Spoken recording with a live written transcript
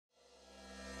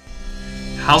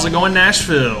How's it going,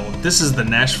 Nashville? This is the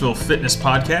Nashville Fitness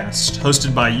Podcast,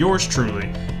 hosted by yours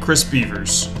truly, Chris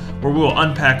Beavers, where we will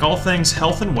unpack all things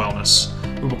health and wellness.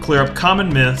 We will clear up common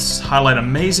myths, highlight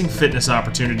amazing fitness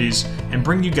opportunities, and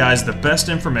bring you guys the best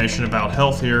information about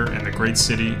health here in the great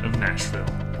city of Nashville.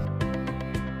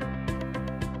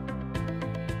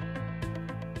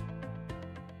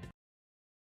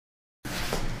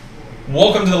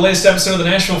 Welcome to the latest episode of the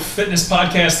Nashville Fitness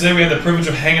Podcast. Today we have the privilege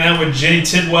of hanging out with Jenny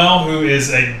Tidwell, who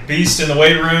is a beast in the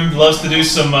weight room, loves to do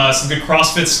some good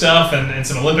CrossFit stuff and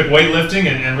some Olympic weightlifting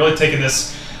and really taking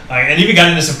this, and even got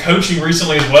into some coaching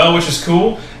recently as well, which is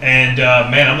cool. And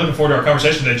man, I'm looking forward to our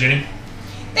conversation today, Jenny.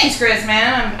 Thanks, Chris,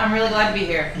 man. I'm really glad to be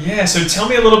here. Yeah, so tell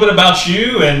me a little bit about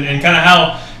you and kind of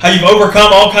how you've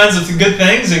overcome all kinds of good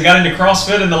things and got into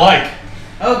CrossFit and the like.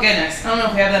 Oh, goodness. I don't know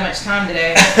if we have that much time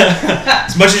today.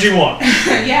 As much as you want.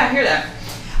 Yeah, I hear that.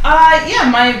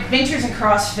 My ventures in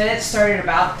CrossFit started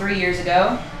about 3 years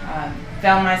ago.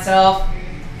 Found myself,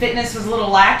 fitness was a little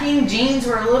lacking, jeans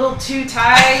were a little too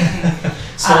tight.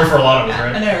 Story for a lot of us,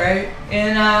 right? I know, right?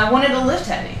 And I wanted to lift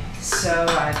heavy. So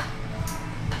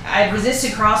I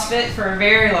resisted CrossFit for a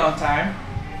very long time.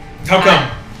 How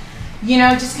come?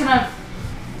 Just kind of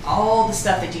all the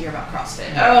stuff that you hear about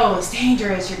CrossFit. Oh, it's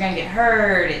dangerous, you're going to get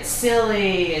hurt, it's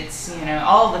silly, it's,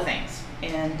 all the things.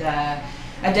 And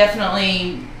I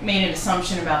definitely made an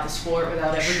assumption about the sport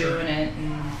without ever doing it.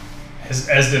 And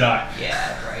as did I.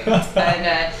 Yeah, right.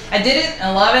 And I did it,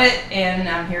 I love it, and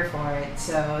I'm here for it.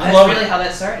 So that's really how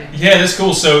that started. Yeah, that's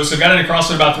cool. So got into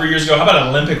CrossFit about 3 years ago. How about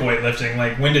Olympic weightlifting?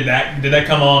 Like, when did that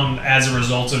come on as a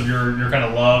result of your kind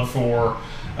of love for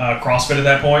CrossFit at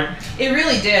that point? It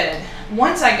really did.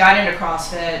 Once I got into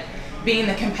CrossFit, being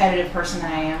the competitive person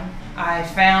that I am, I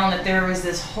found that there was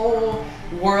this whole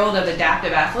world of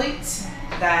adaptive athletes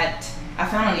that I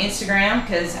found on Instagram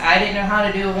because I didn't know how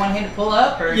to do a one-handed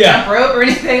pull-up or jump rope or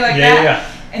anything like that. Yeah.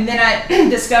 And then I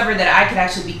discovered that I could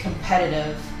actually be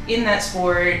competitive in that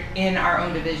sport in our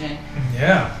own division.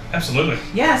 Yeah, absolutely.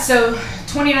 Yeah, so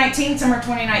summer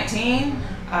 2019,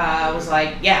 I was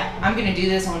like, I'm going to do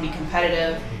this. I want to be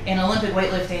competitive. And Olympic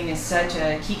weightlifting is such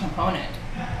a key component.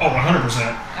 Oh,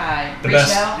 100%. The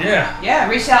best. Yeah,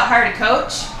 reached out, hired a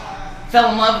coach,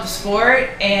 fell in love with the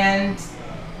sport, and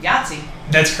Yahtzee.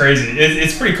 That's crazy.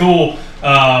 It's pretty cool.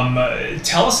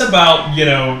 Tell us about,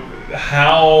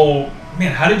 how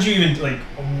did you even,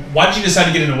 why did you decide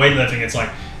to get into weightlifting? It's like,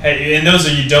 hey, and those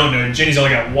of you who don't know, Jenny's only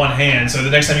got one hand, so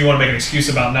the next time you want to make an excuse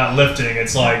about not lifting,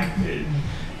 it's like,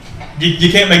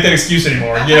 you can't make that excuse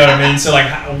anymore. You know what I mean? So,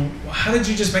 how did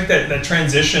you just make that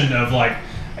transition of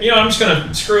I'm just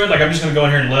gonna screw it. I'm just gonna go in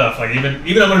here and lift.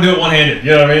 Even I'm gonna do it one-handed.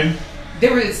 You know what I mean?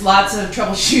 There was lots of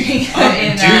troubleshooting.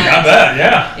 I bet.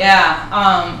 Yeah.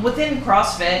 Yeah. Within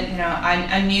CrossFit,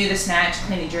 I knew the snatch,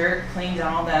 clean and jerk, cleans, and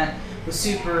all that was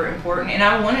super important, and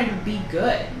I wanted to be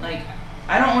good.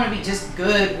 I don't want to be just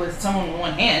good with someone with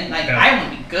one hand. I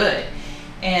want to be good.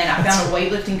 And I found a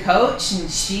weightlifting coach,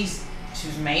 and she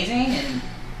was amazing, and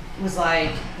was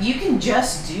like, you can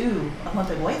just do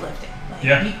Olympic weightlifting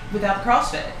without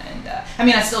CrossFit.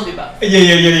 And I still do both.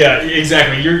 Yeah,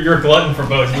 exactly. You're a glutton for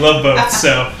both. You love both.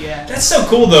 So yeah. That's so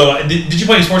cool, though. Did you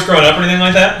play any sports growing up or anything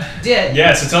like that? Did.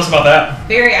 Yeah, so tell us about that.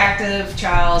 Very active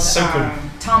child. So cool.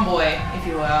 Tomboy, if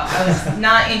you will. I was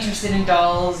not interested in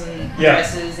dolls and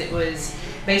dresses. It was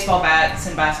baseball bats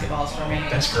and basketballs for me.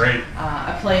 That's great.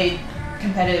 I played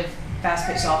competitive fast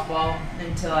pitch softball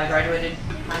until I graduated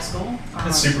high school.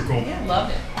 That's super cool. Yeah,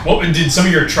 loved it. What did some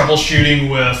of your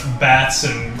troubleshooting with bats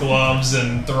and gloves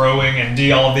and throwing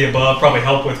and all of the above probably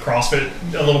help with CrossFit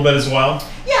a little bit as well?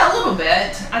 Yeah, a little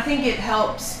bit. I think it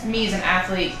helps me as an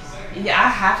athlete. Yeah, I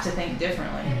have to think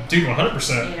differently. Dude,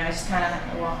 100%. Just kind of,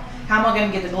 how am I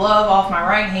going to get the glove off my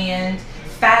right hand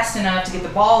fast enough to get the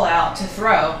ball out to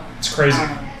throw? It's crazy.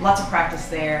 Lots of practice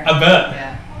there. I bet.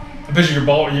 Yeah. I bet your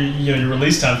ball, your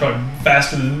release time is probably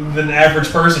faster than the average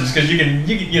person, just because you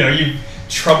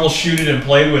troubleshooted and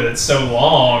played with it so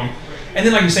long. And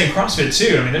then, like you're saying, CrossFit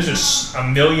too. There's just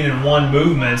 1,000,001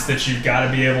 movements that you've got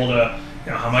to be able to.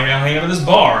 How am I going to hang onto this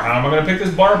bar? How am I going to pick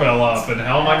this barbell up? And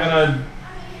how am I going to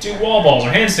do wall balls or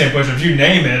handstand push-ups? You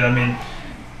name it.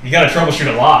 You got to troubleshoot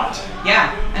a lot.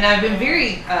 Yeah, and I've been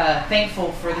very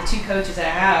thankful for the two coaches that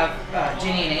I have,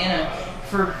 Jenny and Anna,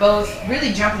 for both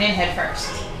really jumping in head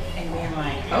first. And being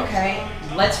like, okay,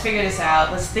 let's figure this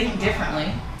out. Let's think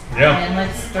differently. Yeah. And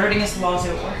let's throw it against the wall, see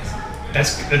what works.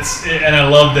 That's and I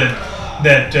love that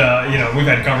we've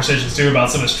had conversations too about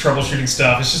some of this troubleshooting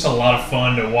stuff. It's just a lot of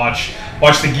fun to watch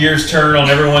the gears turn on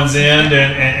everyone's end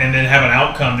and then have an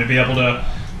outcome to be able to,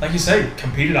 like you say,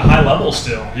 compete at a high level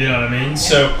still. You know what I mean? Yeah.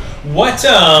 So what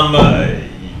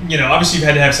obviously you've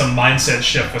had to have some mindset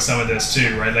shift with some of this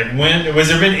too, right? Like, was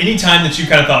there been any time that you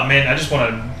kind of thought, man, I just want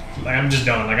to, like, I'm just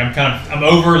done. Like, I'm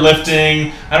over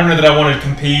lifting. I don't know that I want to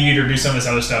compete or do some of this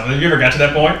other stuff. Have you ever got to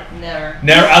that point? Never.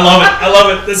 I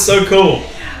love it. That's so cool.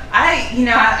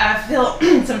 I feel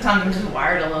sometimes I'm just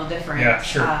wired a little different. Yeah,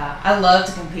 sure. I love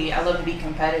to compete. I love to be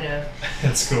competitive.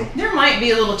 That's cool. There might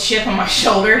be a little chip on my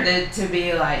shoulder to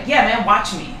be like, yeah, man,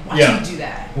 watch me do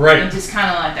that. Right. And just kind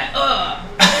of like that,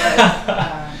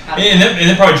 and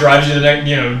that probably drives you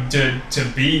to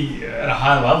be at a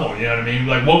high level. You know what I mean?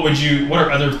 Like, what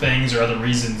are other things or other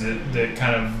reasons that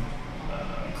kind of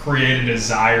create a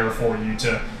desire for you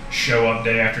to show up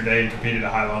day after day and compete at a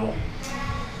high level?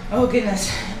 Oh goodness.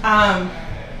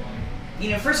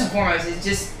 First and foremost, it's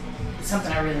just something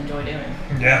I really enjoy doing.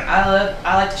 Yeah.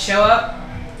 I like to show up,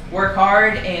 work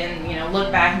hard, and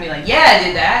look back and be like, yeah, I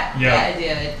did that. Yeah, I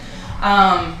did.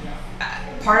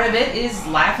 Part of it is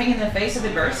laughing in the face of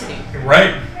adversity.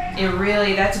 Right.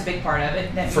 That's a big part of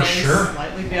it. That For may sure.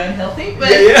 slightly be unhealthy, but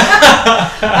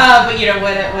but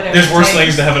whatever. There's worse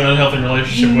things to have an unhealthy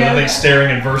relationship with. I think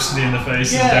staring adversity in the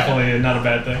face is definitely not a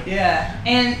bad thing. Yeah,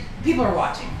 and people are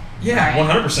watching. Yeah,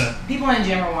 right? 100%. People in the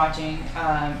gym are watching.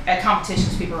 At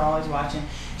competitions, people are always watching.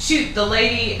 Shoot, the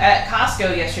lady at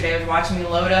Costco yesterday was watching me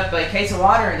load up a case of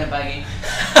water in the buggy.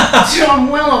 So I'm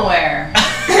well aware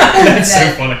That's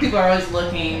that so funny. people are always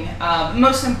looking.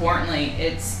 Most importantly,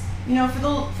 it's for the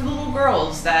little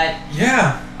girls that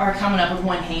are coming up with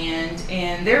one hand,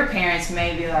 and their parents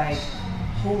may be like,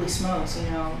 "Holy smokes,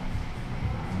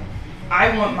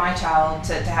 I want my child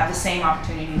to have the same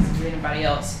opportunities as anybody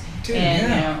else." Dude,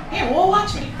 and well,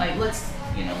 watch me. Like, let's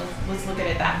look at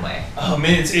it that way. Oh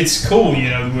man, it's cool,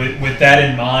 with that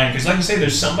in mind, because like you say,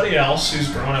 there's somebody else who's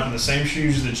grown up in the same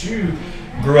shoes that you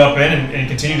grew up in, and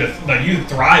continue to, like, you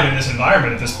thrive in this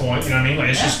environment at this point. You know what I mean? Like,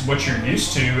 it's just what you're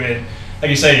used to, and like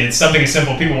you say, it's something as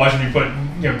simple. People watching you put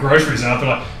groceries out, they're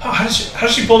like, oh, how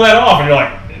does she pull that off? And you're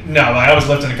like, no, like, I was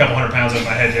lifting a couple 100 pounds over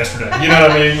my head yesterday. You know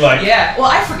what I mean? Like, yeah.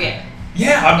 Well, I forget.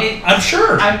 Yeah, I'm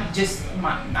sure. I'm just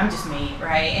me,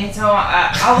 right? And so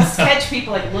I'll catch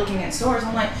people like looking at stores.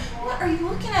 I'm like, what are you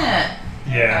looking at?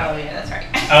 Yeah. Oh yeah, that's right.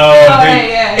 Oh, dude,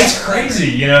 yeah. It's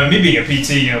crazy. Me being a PT,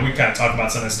 we kind of talk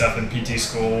about some of this stuff in PT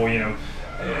school.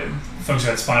 Folks who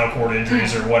had spinal cord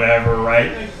injuries or whatever,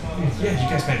 right? Yeah, you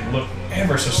guys may look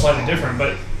ever so slightly different,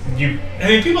 but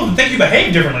people think you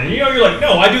behave differently. You're like,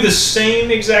 no, I do the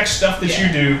same exact stuff that you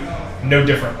do, no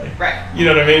differently. Right. You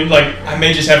know what I mean? Like, I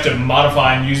may just have to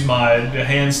modify and use my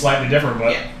hands slightly different,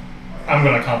 but I'm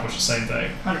going to accomplish the same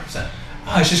thing. 100%.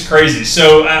 Oh, it's just crazy.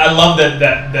 So I love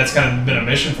that's kind of been a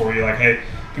mission for you. Like, hey,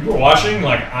 people are watching.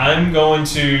 Like, I'm going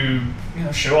to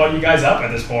show all you guys up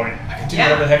at this point. I can do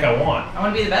whatever the heck I want. I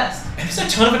want to be the best. And there's a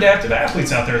ton of adaptive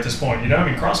athletes out there at this point.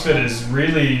 CrossFit is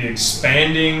really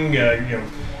expanding.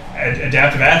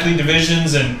 Adaptive athlete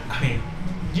divisions, and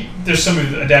there's some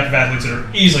of the adaptive athletes that are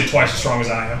easily twice as strong as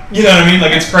I am. You know what I mean?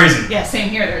 Like, it's crazy. Yeah, same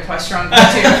here. They're twice stronger too.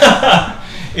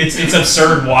 It's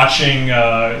absurd watching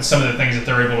some of the things that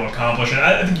they're able to accomplish, and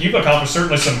I think you've accomplished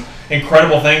certainly some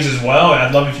incredible things as well. And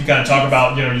I'd love if you kind of talk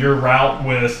about your route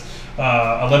with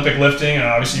Olympic lifting.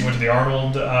 Obviously, you went to the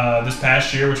Arnold this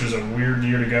past year, which was a weird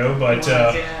year to go, but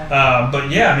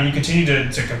you continue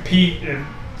to compete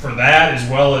for that, as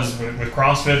well as with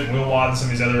CrossFit and WheelWOD and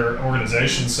some of these other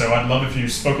organizations. So I'd love if you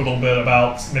spoke a little bit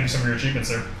about maybe some of your achievements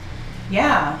there.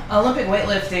 Yeah, Olympic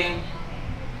weightlifting.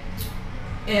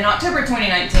 In October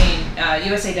 2019,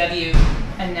 USAW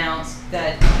announced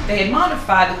that they had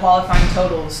modified the qualifying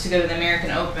totals to go to the American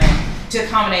Open to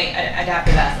accommodate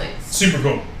adaptive athletes. Super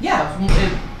cool. Yeah,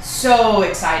 it's so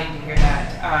exciting to hear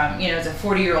that. As a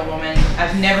 40-year-old woman,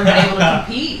 I've never been able to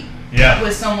compete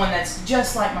with someone that's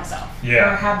just like myself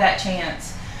or have that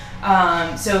chance.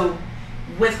 So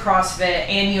with CrossFit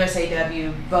and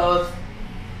USAW both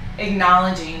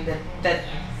acknowledging that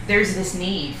there's this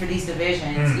need for these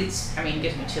divisions. It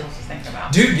gives me chills to think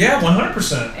about. Dude,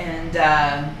 100%. And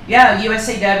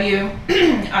USAW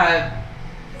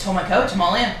told my coach, I'm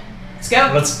all in. Let's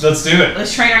go. Let's do it.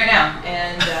 Let's train right now.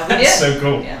 And we did. That's so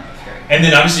cool. Yeah, that's great. And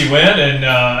then obviously you went,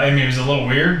 and it was a little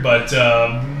weird, but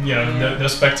no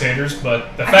spectators.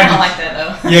 But the fact I like that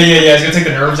though. Yeah. It's gonna take the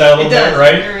nerves out a little bit,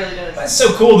 right? It really does. That's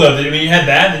so cool though. That, you had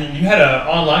that, and you had an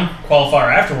online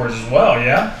qualifier afterwards as well.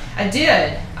 Yeah. I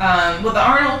did. With the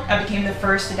Arnold, I became the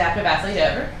first adaptive athlete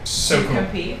ever to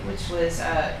compete, which was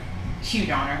a huge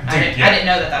honor. Dude, I didn't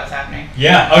know that was happening.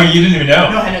 Yeah. Oh, you didn't even know?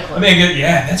 No, I had no clue.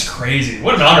 That's crazy.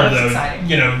 What an honor, though.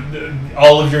 Exciting.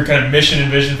 All of your kind of mission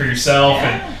and vision for yourself,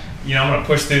 Yeah. and I'm going to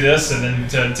push through this, and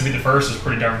then to be the first is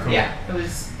pretty darn cool. Yeah, it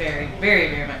was very, very,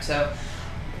 very much so.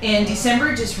 In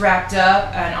December, just wrapped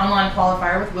up an online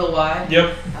qualifier with Will Wide.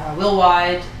 Yep. Will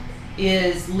Wide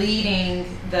is leading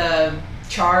the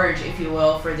charge, if you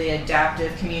will, for the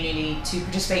adaptive community to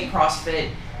participate in CrossFit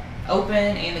Open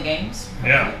and the games.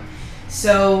 Yeah.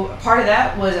 So part of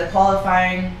that was a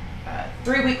qualifying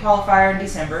 3-week qualifier in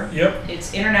December. Yep.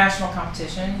 It's international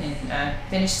competition and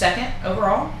finished second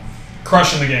overall.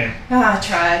 Crushing the game. I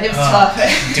tried. It was tough.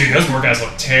 Dude, those workouts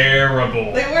look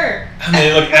terrible. They were. I mean,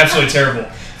 they look absolutely terrible.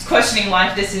 It's questioning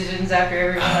life decisions after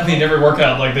every one of them. Every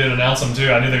workout, like, they'd announce them,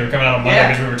 too. I knew they were coming out on Monday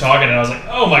because we were talking, and I was like,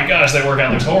 oh my gosh, that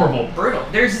workout looks horrible. Brutal.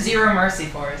 There's zero mercy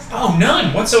for us. Oh,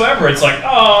 none whatsoever. It's like,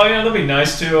 oh, yeah, they'll be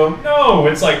nice to them. No,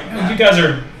 it's like, you guys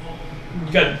are,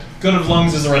 you got good of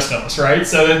lungs as the rest of us, right?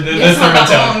 So that's their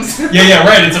mentality. Yeah,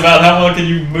 right. It's about how well can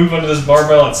you move under this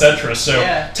barbell, etc. So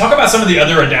talk about some of the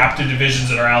other adaptive divisions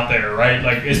that are out there, right?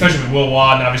 Like, especially with Will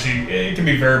Wad, and obviously it can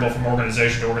be variable from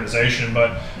organization to organization,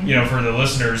 but you know, for the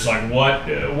listeners, like what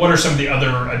are some of the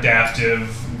other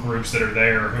adaptive groups that are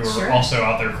there who are also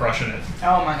out there crushing it?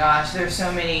 Oh my gosh, there's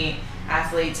so many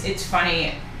athletes. It's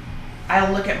funny.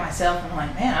 I look at myself and I'm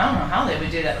like, man, I don't know how they would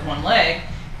do that with one leg.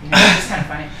 You know, it's kind of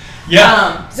funny.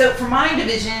 Yeah. So for my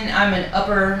division, I'm an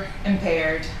upper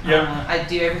impaired. Yep. I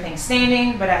do everything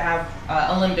standing, but I have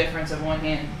a limb difference of one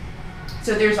hand.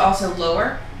 So there's also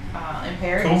lower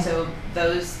impaired. Cool. So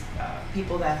those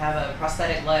people that have a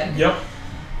prosthetic leg. Yep.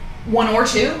 1 or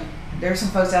 2. There's some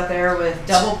folks out there with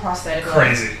double prosthetic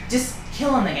legs. Crazy. Just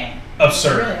killing the game.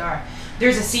 Absurd. They really are.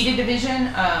 There's a seated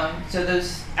division. So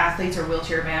those athletes are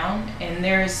wheelchair bound, and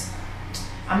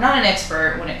I'm not an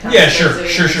expert when it comes to sure.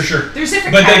 There's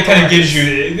different but that kind of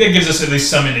categories. gives us at least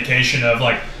some indication of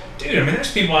like, dude, I mean,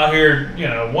 there's people out here, you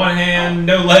know, one hand,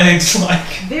 no legs,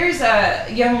 like. There's a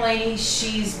young lady,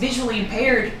 she's visually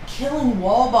impaired, killing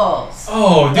wall balls.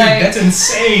 Oh, dude, that's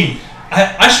insane.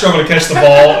 I struggle to catch the ball,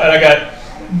 and I got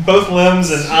both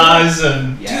limbs and eyes,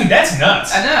 and dude, that's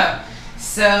nuts. I know.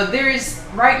 So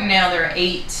right now there are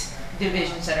 8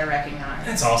 divisions that are recognized.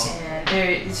 That's awesome. And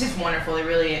it's just wonderful. They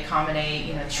really accommodate,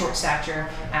 you know, short stature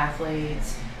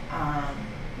athletes,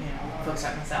 you know, folks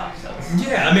like myself. So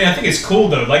yeah, I mean, I think it's cool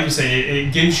though. Like you say,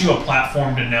 it gives you a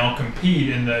platform to now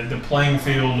compete, and the playing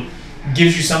field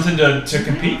gives you something to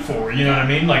compete for. You know what I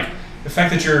mean? Like the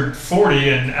fact that you're 40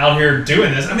 and out here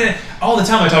doing this. I mean, all the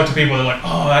time I talk to people, they're like,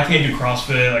 "Oh, I can't do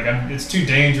CrossFit. Like, it's too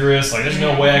dangerous. Like, there's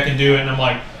no way I can do it." And I'm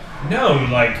like, no,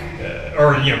 like,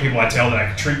 or, you know, people I tell that I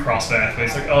can treat CrossFit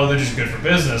athletes, like, oh, they're just good for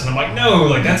business. And I'm like, no,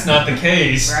 like, that's not the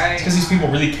case. Right. It's because these people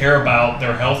really care about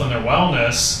their health and their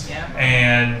wellness. Yeah.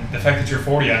 And the fact that you're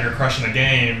 40 out here crushing the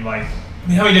game, like, I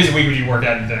mean, how many days a week would you work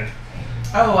out, you think?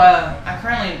 Oh, I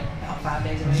currently about 5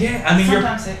 days a week. Yeah, I mean,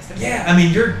 sometimes 6. Yeah, I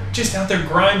mean, you're just out there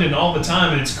grinding all the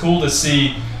time, and it's cool to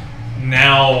see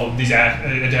now these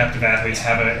adaptive athletes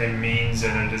have a means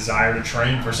and a desire to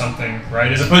train for something,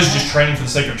 right? As opposed to just training for the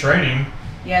sake of training.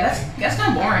 Yeah, that's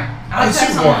kind of boring. I like to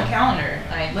have something on the calendar.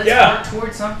 Like, let's work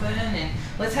towards something, and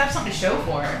let's have something to show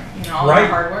for it. You know, all our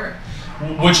hard work.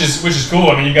 Which is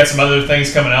cool. I mean, you've got some other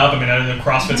things coming up. I mean, I know the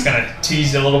CrossFit's kind of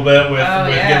teased a little bit with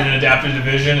getting an adaptive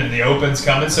division, and the Open's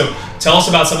coming. So tell us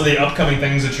about some of the upcoming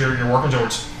things that you're working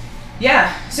towards.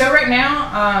 Yeah. So right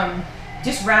now,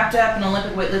 just wrapped up an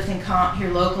Olympic weightlifting comp here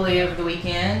locally over the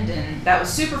weekend, and that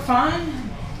was super fun.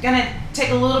 Gonna take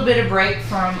a little bit of break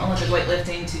from Olympic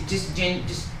weightlifting to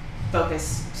just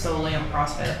focus solely on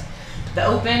CrossFit. The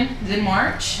Open is in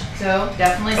March, so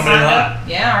definitely signed up.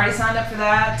 Yeah, already signed up for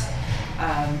that.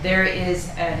 There is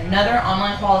another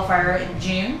online qualifier in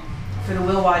June for the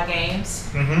Will Wide Games.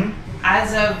 Mm-hmm.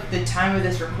 As of the time of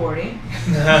this recording,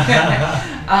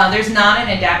 there's not an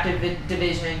adaptive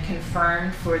division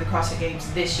confirmed for the CrossFit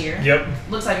Games this year. Yep.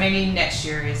 Looks like maybe next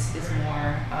year is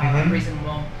more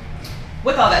reasonable.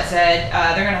 With all that said,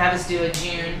 they're going to have us do a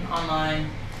June online.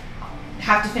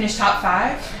 Have to finish top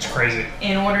 5. It's crazy.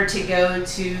 In order to go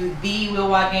to the Will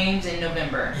Wide Games in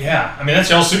November. Yeah, I mean, that's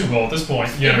y'all's Super Bowl at this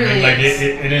point. You know what I mean? Like,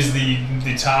 it is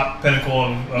the top pinnacle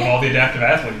of all the adaptive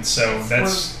athletes. So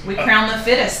we crown the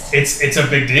fittest. It's a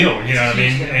big deal, you know what I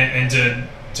mean? And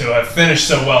to have finished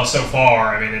so well so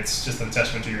far, I mean, it's just a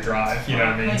testament to your drive, you know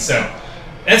what I mean? So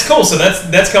that's cool. So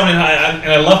that's coming in,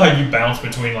 and I love how you bounce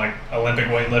between like Olympic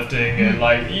weightlifting and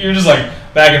like you're just like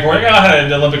back and forth. Like, I had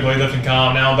an Olympic weightlifting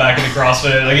comp, now I'm back into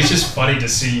CrossFit. Like, it's just funny to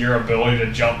see your ability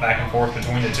to jump back and forth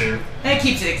between the two. And it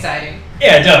keeps it exciting.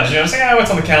 Yeah, it does. You know, it's like, what's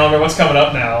on the calendar? What's coming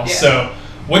up now? Yeah. So,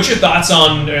 what's your thoughts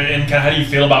on and kind of how do you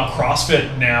feel about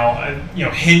CrossFit now? You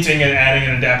know, hinting at adding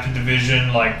an adaptive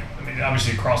division. Like, I mean,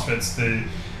 obviously CrossFit's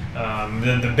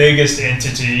the biggest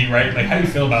entity, right? Like, how do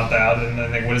you feel about that? And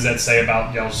then, like, what does that say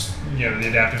about y'all's, you know, the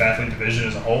adaptive athlete division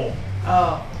as a whole?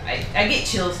 Oh, I get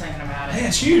chills thinking about it. Yeah,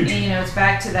 it's huge. And, it's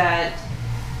back to that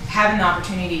having the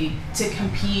opportunity to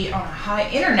compete on a high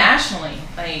internationally.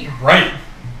 Like, right.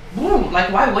 Woo,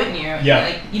 like, why wouldn't you? Yeah.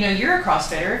 Like, you're a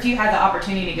CrossFitter. If you had the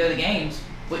opportunity to go to the games,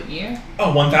 wouldn't you?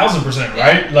 Oh, 1,000%,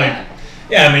 right? Like,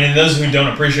 yeah, I mean, and those who don't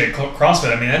appreciate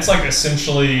CrossFit, I mean, that's like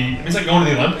essentially, it's like going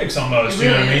to the Olympics almost, It you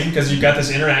know really what I is. mean? Because you've got this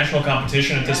international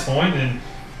competition at this point, and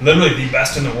literally the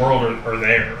best in the world are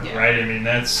there, right? I mean,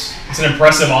 it's an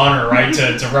impressive honor, right,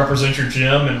 to represent your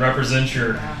gym and represent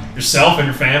yourself and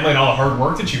your family and all the hard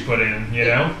work that you put in, you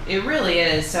know? It really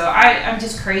is. So I'm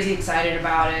just crazy excited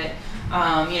about it.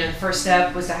 The first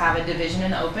step was to have a division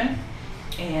in the Open.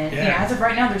 And as of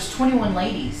right now, there's 21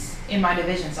 ladies in my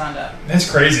division signed up. That's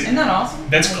crazy. Isn't that awesome?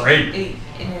 That's great.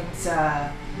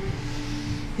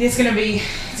 It's gonna be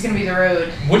the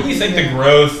road. What do you think the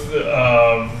growth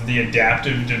of the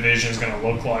adaptive division is going to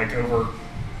look like over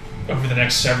the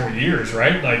next several years?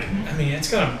 Right? Like, I mean, it's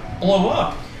going to blow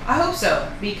up. I hope so,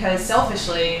 because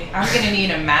selfishly, I'm gonna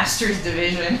need a master's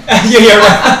division. Right.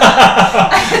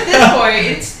 At this point,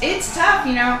 it's tough.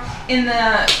 In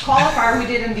the qualifier we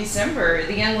did in December,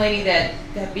 the young lady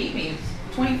that beat me was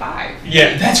 25.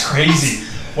 Yeah, that's crazy.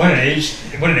 What an age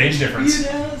difference.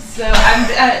 So I'm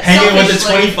hanging with the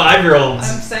 25-year-olds.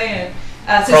 I'm saying.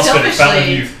 So CrossFit,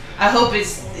 selfishly, I hope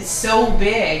it's so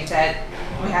big that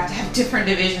we have to have different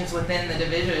divisions within the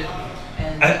division.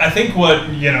 And I think what,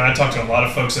 I talk to a lot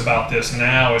of folks about this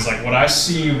now, is like what I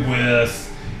see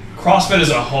with CrossFit as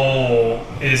a whole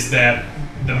is that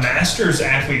the Masters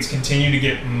athletes continue to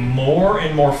get more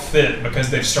and more fit because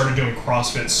they've started doing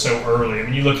CrossFit so early. I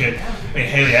mean, you look at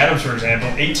Haley Adams, for example,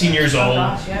 18 years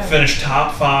old, finished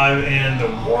top 5 in the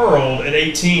world at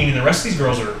 18, and the rest of these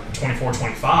girls are 24,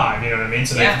 25, you know what I mean?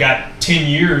 So they've got 10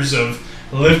 years of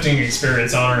lifting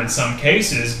experience on her in some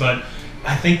cases, but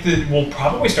I think that we'll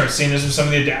probably start seeing this with some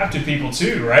of the adaptive people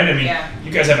too, right? I mean,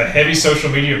 you guys have a heavy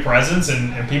social media presence,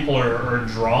 and people are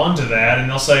drawn to that, and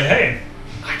they'll say, hey,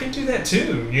 I can do that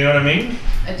too. You know what I mean?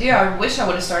 I do. I wish I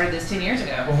would have started this 10 years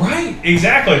ago. Right.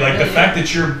 Exactly. Like the fact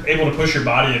that you're able to push your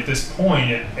body at this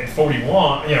point at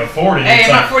 41, 40. Hey,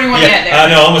 I'm not 41 yet. There. I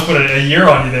know. I almost put a year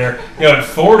on you there. At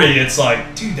 40, it's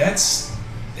like, dude, it's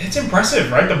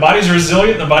impressive, right? The body's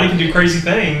resilient. The body can do crazy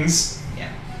things.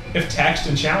 If taxed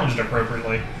and challenged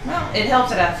appropriately. Well, it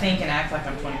helps that I think and act like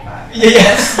I'm 25. Yeah.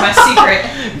 That's my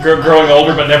secret. Growing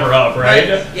older but never up, right?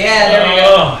 Yeah, there we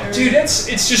go. Dude,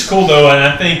 it's just cool though, and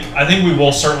I think we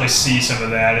will certainly see some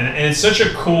of that, and it's such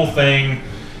a cool thing.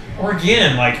 Or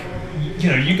again, like,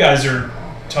 you guys are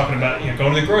talking about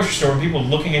going to the grocery store and people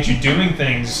looking at you doing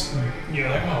things,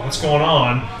 like, oh, what's going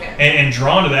on, and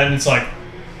drawn to that, and it's like,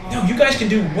 no, you guys can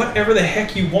do whatever the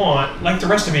heck you want, like the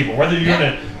rest of people, whether you're in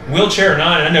a wheelchair or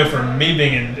not. And I know for me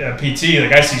being in PT,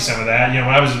 like I see some of that.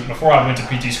 Before I went to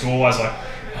PT school, I was like,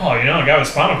 oh, a guy with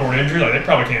spinal cord injury, like they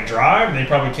probably can't drive and they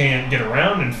probably can't get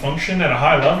around and function at a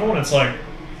high level. And it's like,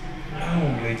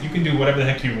 no, like you can do whatever the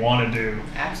heck you want to do.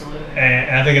 Absolutely.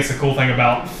 And I think it's the cool thing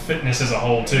about fitness as a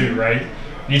whole too, right?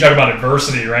 When you talk about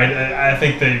adversity, right? I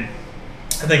think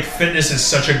fitness is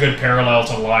such a good parallel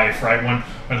to life, right?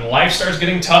 When life starts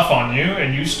getting tough on you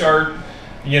and you start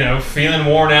feeling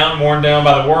worn out and worn down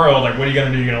by the world, like what are you going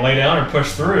to do? You're going to lay down or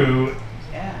push through?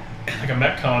 Yeah. Like a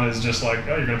Metcon is just like,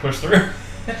 oh, you're going to push through.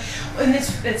 And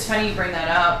it's funny you bring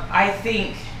that up. I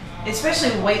think, especially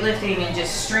weightlifting and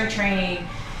just strength training,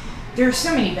 there are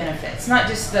so many benefits, not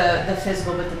just the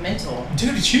physical, but the mental.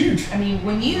 Dude, it's huge. I mean,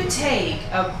 when you take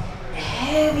a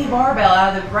heavy barbell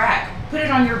out of the rack, put it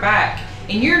on your back,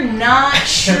 and you're not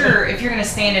sure if you're going to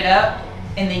stand it up,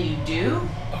 and then you do,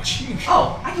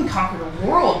 I can conquer the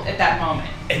world at that moment.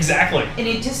 Exactly. And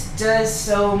it just does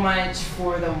so much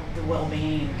for the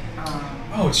well-being.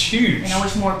 It's huge. And I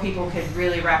wish more people could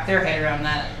really wrap their head around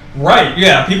that. Right.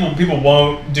 Yeah. People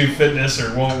won't do fitness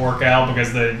or won't work out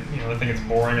because they think it's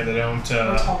boring or they don't.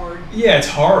 It's hard. Yeah, it's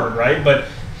hard, right? But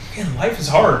again, life is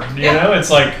hard. You know,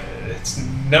 it's like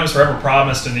no one's forever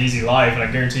promised an easy life, and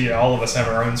I guarantee you, all of us have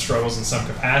our own struggles in some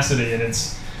capacity, and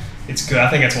it's good. I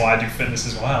think that's why I do fitness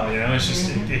as well. It's just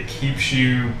it keeps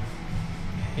you,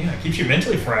 it keeps you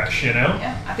mentally fresh.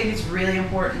 Yeah, I think it's really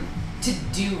important to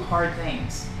do hard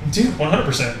things. Dude,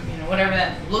 100%. Whatever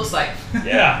that looks like.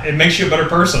 Yeah, it makes you a better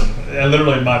person.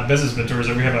 Literally, my business mentors,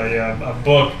 we have a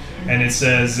book, and it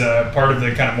says part of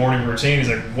the kind of morning routine is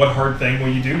like, what hard thing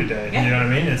will you do today? Yeah. You know what I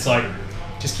mean? It's like,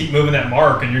 just keep moving that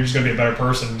mark, and you're just going to be a better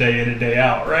person day in and day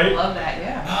out, right? I love that,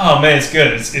 yeah. Oh man, it's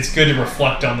good. It's good to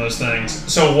reflect on those things.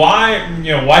 So why do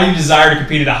you desire to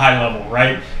compete at a high level,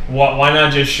 right? Why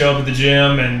not just show up at the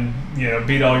gym and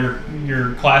beat all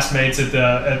your classmates at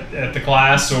the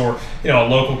class, or a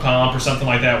local comp or something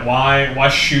like that? Why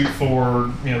shoot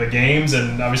for the games,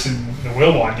 and obviously the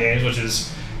Wilbon Games, which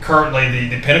is currently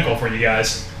the pinnacle for you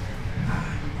guys?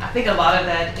 I think a lot of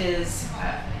that is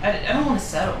I don't want to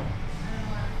settle.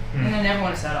 And I never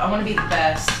want to settle. I want to be the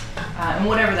best, and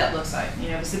whatever that looks like.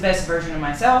 If it's the best version of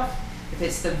myself, if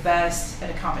it's the best at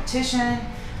a competition,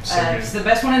 if it's the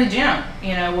best one in the gym,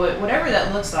 whatever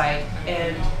that looks like.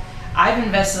 And I've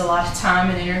invested a lot of time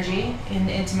and energy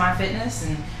into my fitness,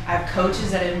 and I have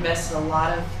coaches that have invested a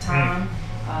lot of time.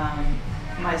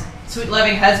 My sweet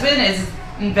loving husband has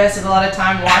invested a lot of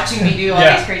time watching me do all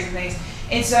these crazy things.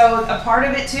 And so a part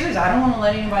of it too is I don't want to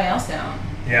let anybody else down.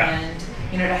 Yeah. And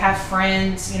to have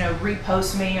friends,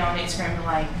 repost me on Instagram and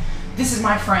like, this is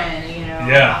my friend,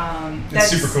 that's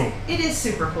super cool. It is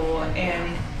super cool,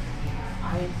 and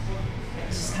I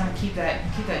just kind of keep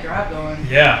that drive going.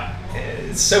 Yeah,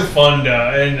 it's so fun to,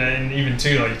 and even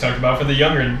too, like you talked about for the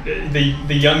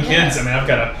the young kids. I mean, I've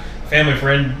got a family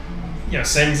friend,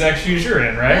 same exact shoes you're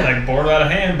in, right? Like bored out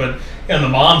of hand, but the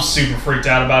mom's super freaked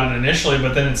out about it initially,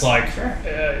 but then it's like,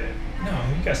 no,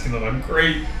 you guys can live a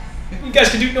great. You guys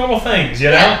can do normal things,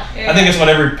 I think it's what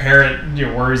every parent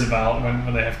worries about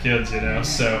when they have kids,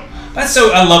 So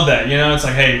I love that, It's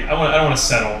like, hey, I don't want to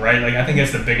settle, right? Like I think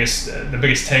that's the biggest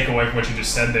takeaway from what you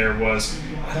just said there was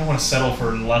I don't want to settle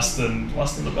for less than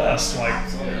the best. Like,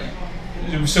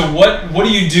 absolutely. So what do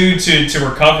you do to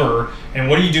recover, and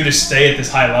what do you do to stay at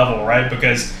this high level, right?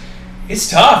 Because it's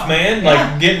tough, man.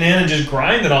 Like getting in and just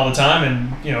grinding all the time,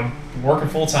 and working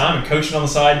full time and coaching on the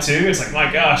side too. It's like,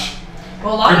 my gosh.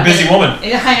 Well, you're a busy woman.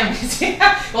 I am busy.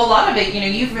 Well, a lot of it,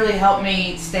 you've really helped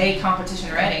me stay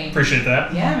competition ready. Appreciate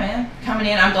that. Yeah, man. Coming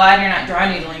in, I'm glad you're not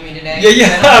dry needling me today.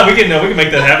 Yeah. We can make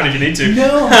that happen if you need to.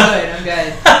 No, I'm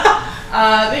good.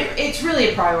 It's really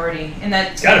a priority, and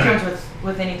that comes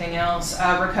with anything else.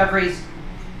 Recovery is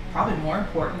probably more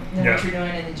important than what you're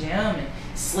doing in the gym, and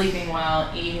sleeping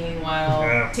well, eating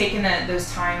well, taking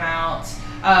those timeouts,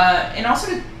 and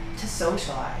also to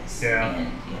socialize.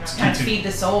 And kind of feed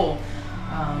the soul.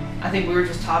 I think we were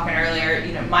just talking earlier,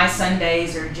 my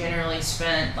Sundays are generally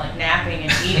spent like napping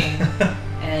and eating,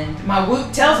 and my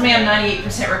Whoop tells me I'm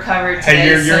 98% recovered today.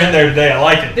 Hey, you're in there today. I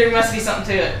like it. There must be something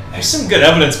to it. There's some good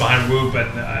evidence behind Whoop,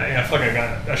 and I feel like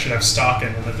I should have stock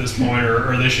in them at this point,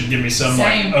 or they should give me some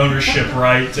like ownership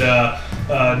right.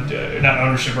 Not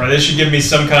ownership right. They should give me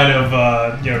some kind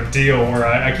of deal where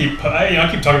I keep talking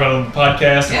about it on the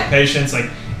podcast and patients.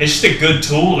 Like, it's just a good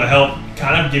tool to help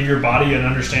kind of give your body an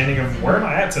understanding of where am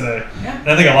I at today. And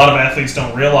I think a lot of athletes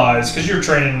don't realize, because you're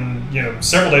training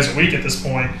several days a week at this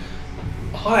point,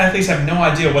 a lot of athletes have no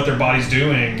idea what their body's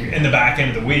doing in the back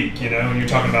end of the week. And you're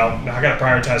talking about, I got to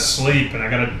prioritize sleep, and I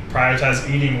got to prioritize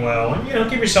eating well, and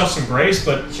give yourself some grace,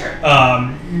 but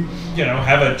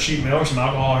have a cheap meal or some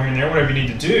alcohol here and there, whatever you need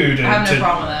to do to, I have no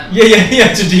problem with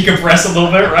that. To decompress a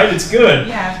little bit, right? It's good.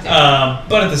 You have to.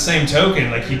 But at the same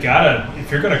token, like, you gotta,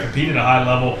 if you're going to compete at a high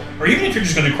level, or even if you're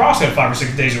just going to do CrossFit 5 or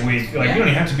 6 days a week, like, you don't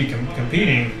even have to be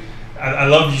competing. I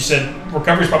love you said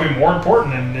recovery is probably more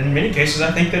important, and in many cases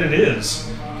I think that it is.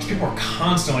 Because people are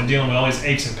constantly dealing with all these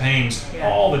aches and pains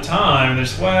all the time.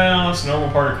 There's, it's a normal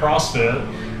part of CrossFit.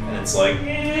 And it's like,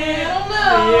 I don't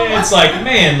know. Yeah, it's like,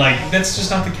 man, like, that's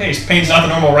just not the case. Pain's not the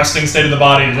normal resting state of the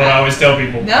body, is what I always tell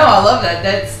people. No, I love that.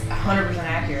 That's 100%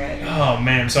 accurate. Oh,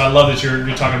 man. So I love that you're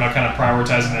talking about kind of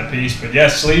prioritizing that piece. But yeah,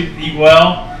 sleep, eat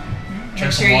well.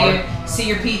 Make sure you see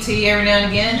your PT every now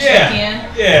and again, check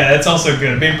in. Yeah, that's also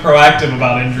good. Being proactive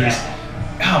about injuries.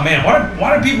 Oh man,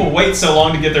 why do people wait so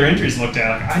long to get their injuries looked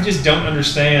at? Like, I just don't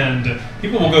understand.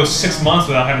 People will go 6 months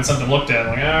without having something looked at.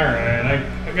 Like, all right,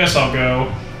 I guess I'll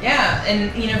go. Yeah,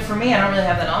 and for me, I don't really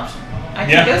have that option. I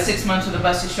can go 6 months with a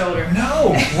busted shoulder.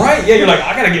 No, right? Yeah, you're like,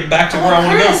 I gotta get back to where I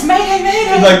want to go.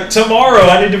 Mayday. Like, tomorrow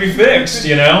I need to be fixed,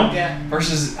 Yeah.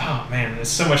 Versus, oh man, it's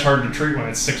so much harder to treat when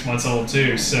it's 6 months old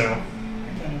too. So.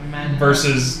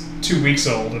 Versus 2 weeks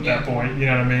old at that point, you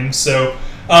know what I mean? So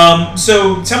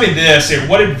tell me this: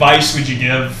 what advice would you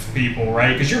give people,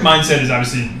 right? Because your mindset is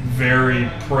obviously very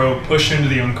pro push into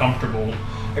the uncomfortable.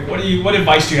 Like, what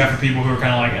advice do you have for people who are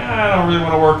kind of like, I don't really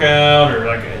want to work out, or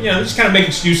like, just kind of make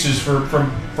excuses for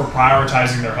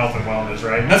prioritizing their health and wellness,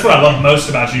 right? And that's what I love most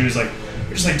about you is like,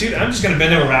 you're just like, dude, I'm just going to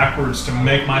bend over backwards to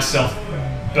make myself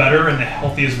better and the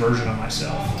healthiest version of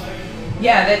myself.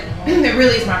 Yeah, that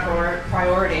really is my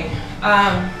priority.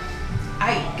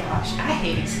 gosh, I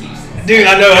hate excuses. Dude,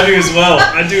 I know, I do as well.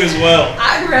 I do as well.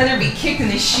 I'd rather be kicked in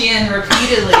the shin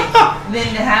repeatedly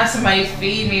than to have somebody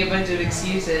feed me a bunch of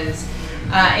excuses.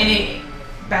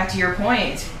 Back to your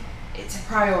point, it's a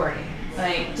priority.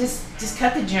 Like, just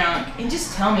cut the junk and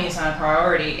just tell me it's not a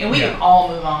priority, and we can all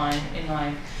move on in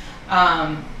life.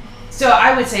 So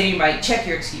I would say to anybody, check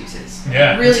your excuses.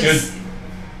 Yeah, really that's good.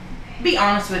 Be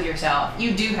honest with yourself.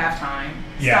 You do have time.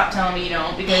 Yeah. Stop telling me you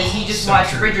don't, because you just So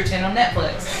watched true. Bridgerton on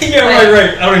Netflix. Yeah,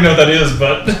 right. I don't even know what that is,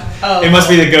 but Oh. it must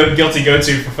be the guilty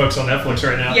go-to for folks on Netflix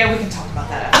right now. Yeah, we can talk about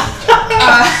that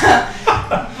after.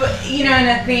 But, and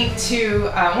I think, too,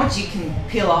 once you can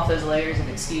peel off those layers of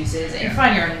excuses and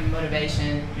find your own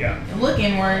motivation, and look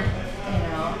inward,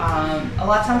 a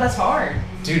lot of times that's hard.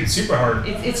 Dude, it's super hard.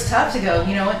 It's tough to go,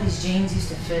 you know what, these jeans used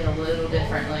to fit a little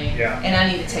differently, and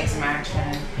I need to take some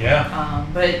action. Yeah.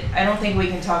 But I don't think we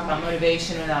can talk about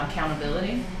motivation without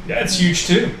accountability. Yeah, it's huge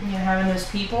too. Having those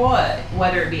people,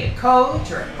 whether it be a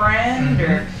coach or a friend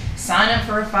or sign up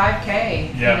for a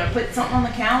 5K. Put something on the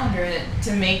calendar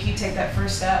to make you take that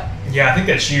first step. Yeah, I think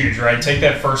that's huge, right? Take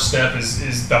that first step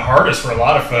is the hardest for a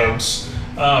lot of folks.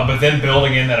 But then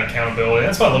building in that accountability.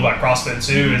 That's what I love about CrossFit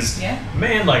too is,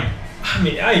 man, like,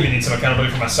 I even need some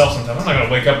accountability for myself sometimes. I'm not going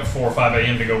to wake up at 4 or 5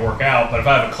 a.m. to go work out, but if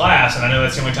I have a class and I know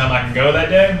that's the only time I can go that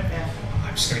day,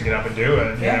 I'm just going to get up and do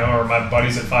it, you know, or my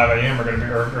buddies at 5 a.m. are going to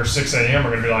be, or 6 a.m. are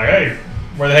going to be like, hey,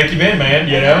 where the heck you been, man,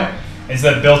 you know? And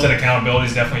so that built-in accountability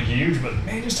is definitely huge, but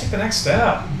man, just take the next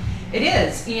step. It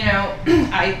is.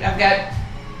 I've got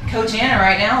Coach Anna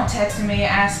right now texting me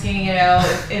asking,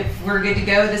 if we're good to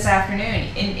go this afternoon,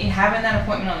 and having that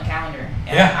appointment on the calendar.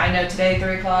 I know today,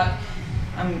 3 o'clock,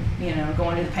 I'm,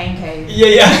 going to the pain cave.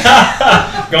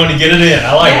 Going to get it in.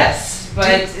 I like it. Yes, but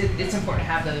it's important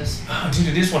to have those. Oh, dude,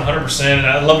 it is 100%. And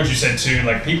I love what you said, too.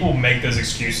 Like, people make those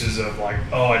excuses of, like,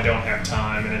 oh, I don't have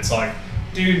time. And it's like,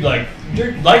 dude, like,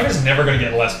 your life is never going to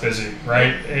get less busy,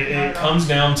 right? It comes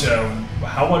down to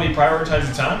how well do you prioritize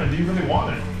your time, and do you really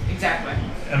want it? Exactly.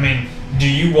 I mean, do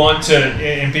you want to,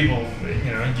 and people,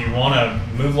 do you want to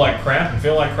move like crap and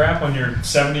feel like crap when you're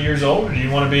 70 years old? Or do you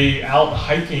want to be out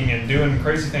hiking and doing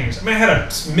crazy things? I mean, I had a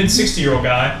mid-60-year-old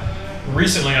guy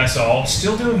recently I saw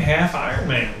still doing half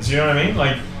Ironmans, you know what I mean?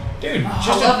 Like, dude,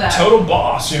 just a total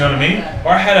boss, you know what I mean?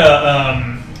 Or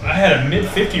I had a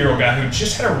mid-50-year-old guy who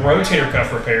just had a rotator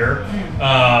cuff repair.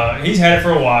 He's had it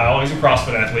for a while. He's a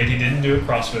CrossFit athlete. He didn't do it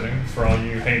CrossFitting, for all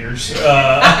you haters.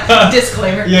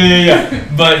 Disclaimer. Yeah.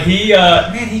 But he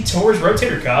tore his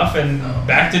rotator cuff and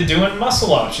back to doing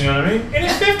muscle ups, you know what I mean? In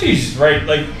his 50s, right?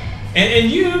 Like, and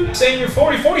you saying you're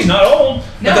 40, 40's not old.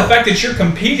 No. But the fact that you're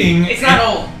competing. It's not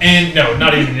old. And no,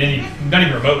 not even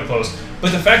remotely close.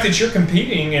 But the fact that you're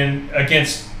competing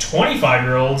against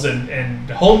 25-year-olds and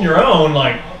holding your own,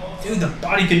 like, dude, the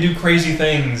body can do crazy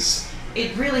things.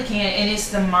 It really can, and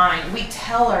it's the mind. We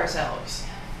tell ourselves,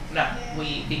 not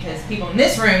we, because people in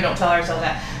this room don't tell ourselves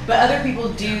that, but other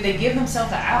people do. They give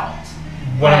themselves an out.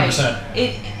 100%.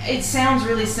 It sounds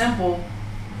really simple.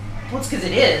 Well, it's because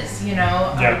it is,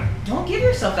 don't give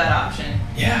yourself that option.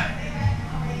 Yeah.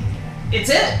 It's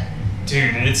it.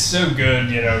 Dude, it's so good,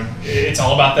 it's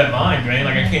all about that mind, man.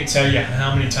 Like, I can't tell you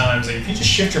how many times, like, if you just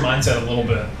shift your mindset a little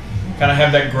bit, kind of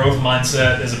have that growth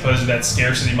mindset as opposed to that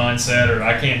scarcity mindset or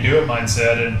I can't do it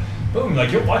mindset, and boom,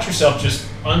 like, you'll watch yourself just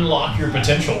unlock your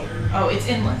potential. Oh, it's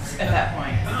endless at that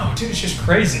point. Oh, dude, it's just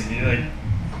crazy. Like,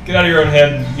 get out of your own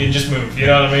head and just move, you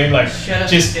know what I mean? Like,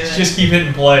 just keep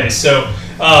hitting play. So,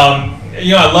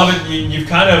 I love it. You've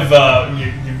kind of,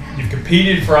 you've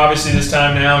competed for obviously this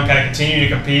time now and kind of continue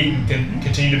to compete and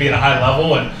continue to be at a high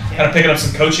level and kind of picking up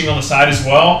some coaching on the side as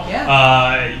well.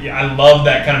 I love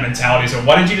that kind of mentality. So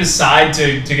why did you decide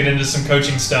to get into some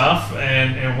coaching stuff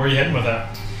and where are you heading with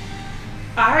that?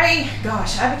 I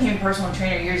became a personal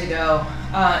trainer years ago.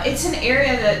 It's an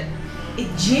area that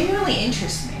it genuinely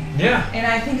interests me. Yeah. And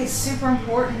I think it's super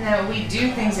important that we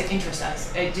do things that interest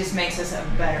us. It just makes us a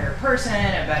better person,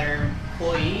 a better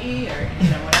employee, or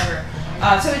whatever.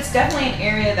 So it's definitely an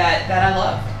area that I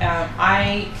love.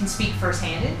 I can speak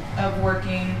firsthand of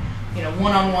working,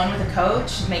 one-on-one with a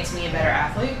coach. It makes me a better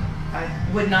athlete. I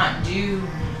would not do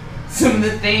some of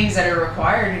the things that are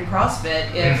required in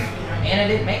CrossFit if Anna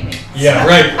didn't make me. Yeah,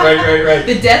 right.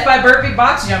 The death by burpee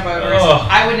box jump overs.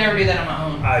 I would never do that on my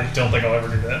own. I don't think I'll ever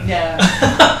do that. Yeah.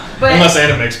 Unless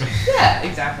Anna makes me. Yeah,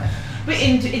 exactly. But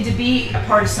and to be a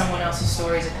part of someone else's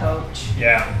story as a coach.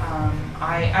 Yeah.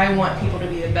 I want people to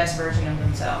be the best version of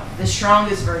themselves, the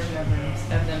strongest version of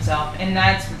themselves, and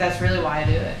that's really why I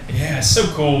do it. Yeah, it's so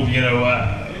cool.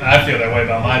 I feel that way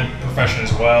about my profession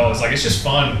as well. It's like it's just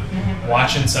fun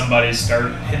watching somebody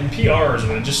start hitting PRs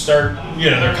with it. Just start,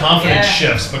 their confidence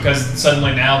shifts because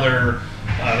suddenly now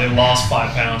they lost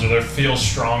 5 pounds or they feel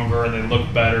stronger and they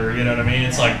look better. You know what I mean?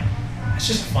 It's like it's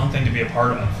just a fun thing to be a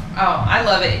part of. Oh, I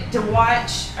love it to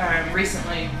watch.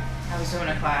 Recently, I was doing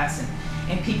a class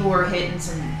and people were hitting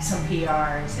some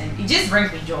PRs, and it just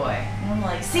brings me joy. And I'm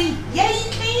like, see, yeah,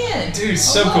 you can. Dude,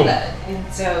 so cool. That.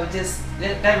 And so just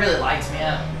that really lights me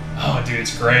up. Oh, dude,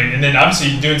 it's great. And then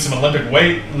obviously you're doing some Olympic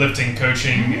weightlifting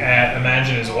coaching at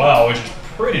Imagine as well, which is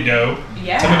pretty dope.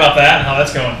 Yeah. Tell me about that and how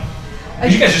that's going.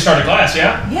 You guys just started a class,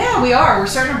 yeah? Yeah, we are. We're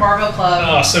starting a barbell club.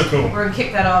 Oh, so cool. We're going to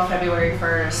kick that off February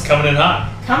 1st. Coming in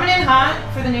hot. Coming in hot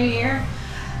for the new year.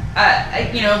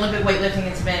 Olympic weightlifting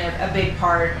has been a big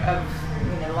part of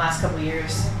the last couple of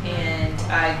years. And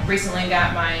I recently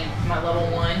got my level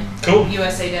 1 cool.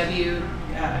 USAW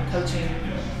coaching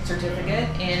certificate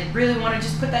and really want to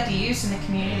just put that to use in the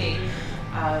community.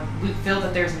 We feel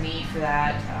that there's a need for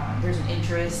that. There's an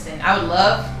interest, and I would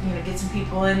love, get some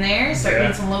people in there, start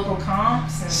getting some local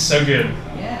comps. And, so good.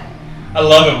 Yeah. I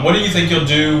love it. What do you think you'll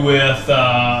do with,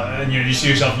 do you see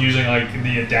yourself using like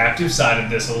the adaptive side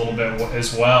of this a little bit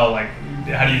as well? Like,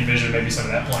 how do you envision maybe some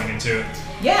of that playing into it?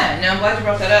 Yeah, no, I'm glad you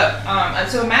brought that up.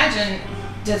 So Imagine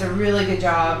does a really good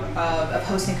job of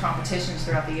hosting competitions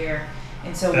throughout the year.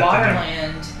 And so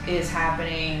Waterland is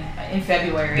happening in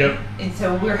February. Yep. And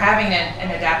so we're having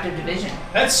an adaptive division.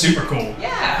 That's super cool.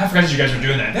 Yeah. I forgot that you guys were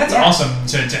doing that. That's awesome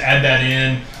to add that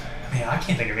in. I mean, I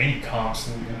can't think of any comps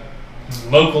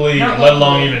locally, let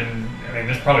alone even,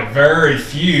 there's probably very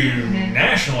few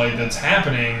nationally that's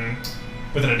happening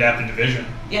with an adaptive division.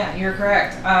 Yeah, you're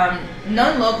correct.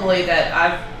 None locally that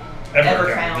I've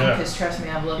ever found, because trust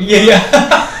me, I've looked.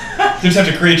 Yeah. You just have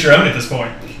to create your own at this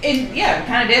point. And yeah, we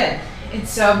kind of did. And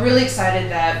so I'm really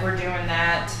excited that we're doing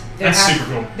that. That's super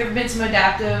cool. There have been some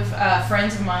adaptive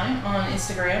friends of mine on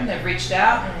Instagram that reached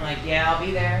out and were like, yeah, I'll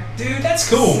be there. Dude, that's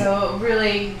cool. So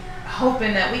really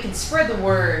hoping that we can spread the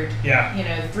word,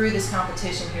 through this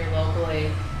competition here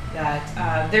locally, that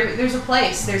there's a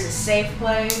place, there's a safe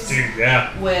place. Dude,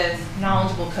 yeah. With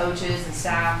knowledgeable coaches and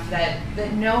staff that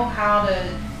know how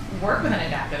to work with an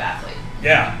adaptive athlete.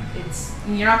 Yeah.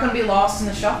 You're not going to be lost in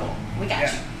the shuffle. We got you.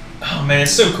 Oh man,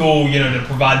 it's so cool, to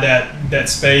provide that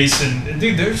space. And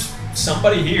dude, there's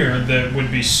somebody here that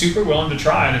would be super willing to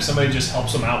try it if somebody just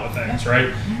helps them out with things,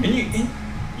 right? And you can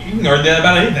argue that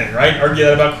about anything, right? Argue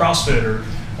that about CrossFit or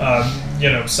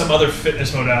some other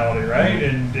fitness modality, right?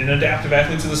 And adaptive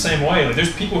athletes are the same way. Like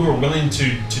there's people who are willing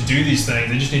to do these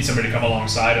things. They just need somebody to come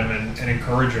alongside them and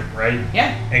encourage them, right?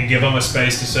 Yeah. And give them a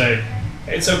space to say,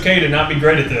 it's okay to not be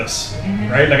great at this,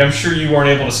 right? Like I'm sure you weren't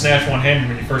able to snatch one-handed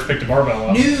when you first picked a barbell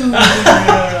up. No.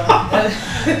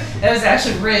 That was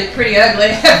actually pretty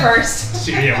ugly at first.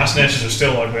 Yeah, my snatches are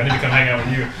still ugly. I need to come hang out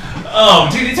with you. Oh,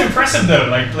 dude, it's impressive though.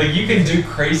 Like you can do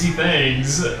crazy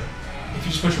things if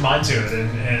you just put your mind to it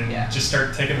and just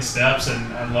start taking the steps.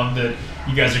 And I love that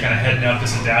you guys are kind of heading up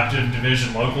this adaptive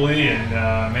division locally. And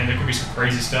man, there could be some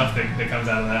crazy stuff that comes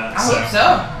out of that. I hope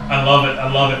so. I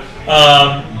love it.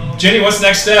 Jenny, what's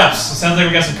next steps? It sounds like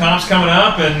we got some comps coming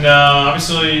up, and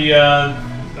obviously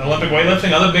Olympic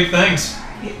weightlifting, other big things.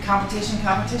 Competition.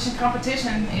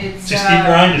 It's just keep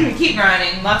grinding. Keep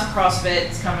grinding. Lots of CrossFit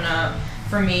is coming up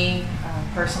for me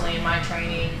personally in my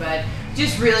training, but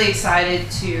just really excited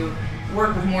to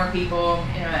work with more people.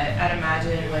 At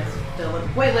Imagine with the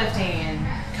Olympic weightlifting and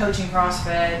coaching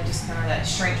CrossFit, just kind of that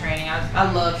strength training.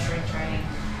 I love strength training.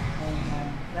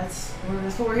 That's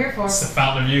what we're here for. It's the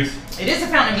fountain of youth. It is the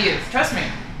fountain of youth. Trust me.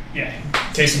 Yeah.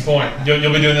 Case in point, you'll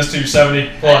be doing this till you're 70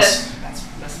 plus. That's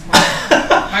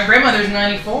my grandmother's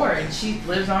 94 and she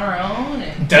lives on her own.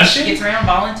 And does she? Gets around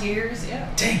volunteers. Yeah.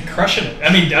 Dang, crushing it.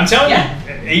 I mean, I'm telling you,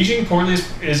 aging poorly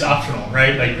is optional,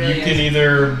 right? Like really you can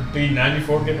either be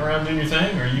 94 getting around doing your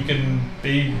thing, or you can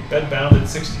be bedbound at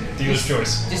 60. Dealer's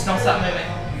choice. Just don't stop moving.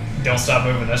 Don't stop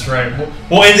moving. That's right.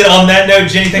 We'll end it on that note.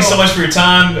 Jenny, thanks so much for your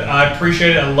time. I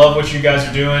appreciate it. I love what you guys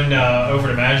are doing over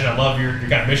at Imagine. I love your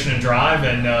kind of mission and drive,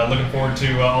 and looking forward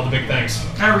to all the big things.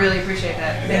 I really appreciate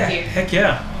that. Thank you. Heck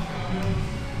yeah.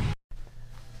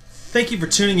 Thank you for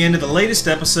tuning in to the latest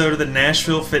episode of the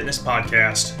Nashville Fitness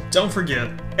Podcast. Don't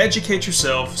forget, educate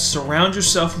yourself, surround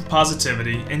yourself with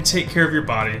positivity, and take care of your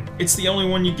body. It's the only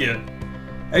one you get.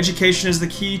 Education is the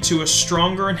key to a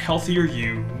stronger and healthier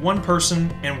you, one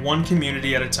person and one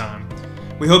community at a time.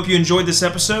 We hope you enjoyed this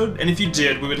episode, and if you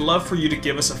did, we would love for you to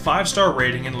give us a 5-star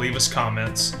rating and leave us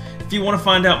comments. If you want to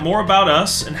find out more about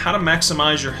us and how to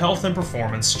maximize your health and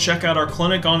performance, check out our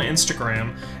clinic on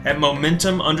Instagram at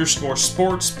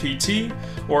momentum_sportspt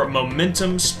or at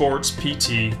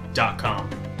momentumsportspt.com.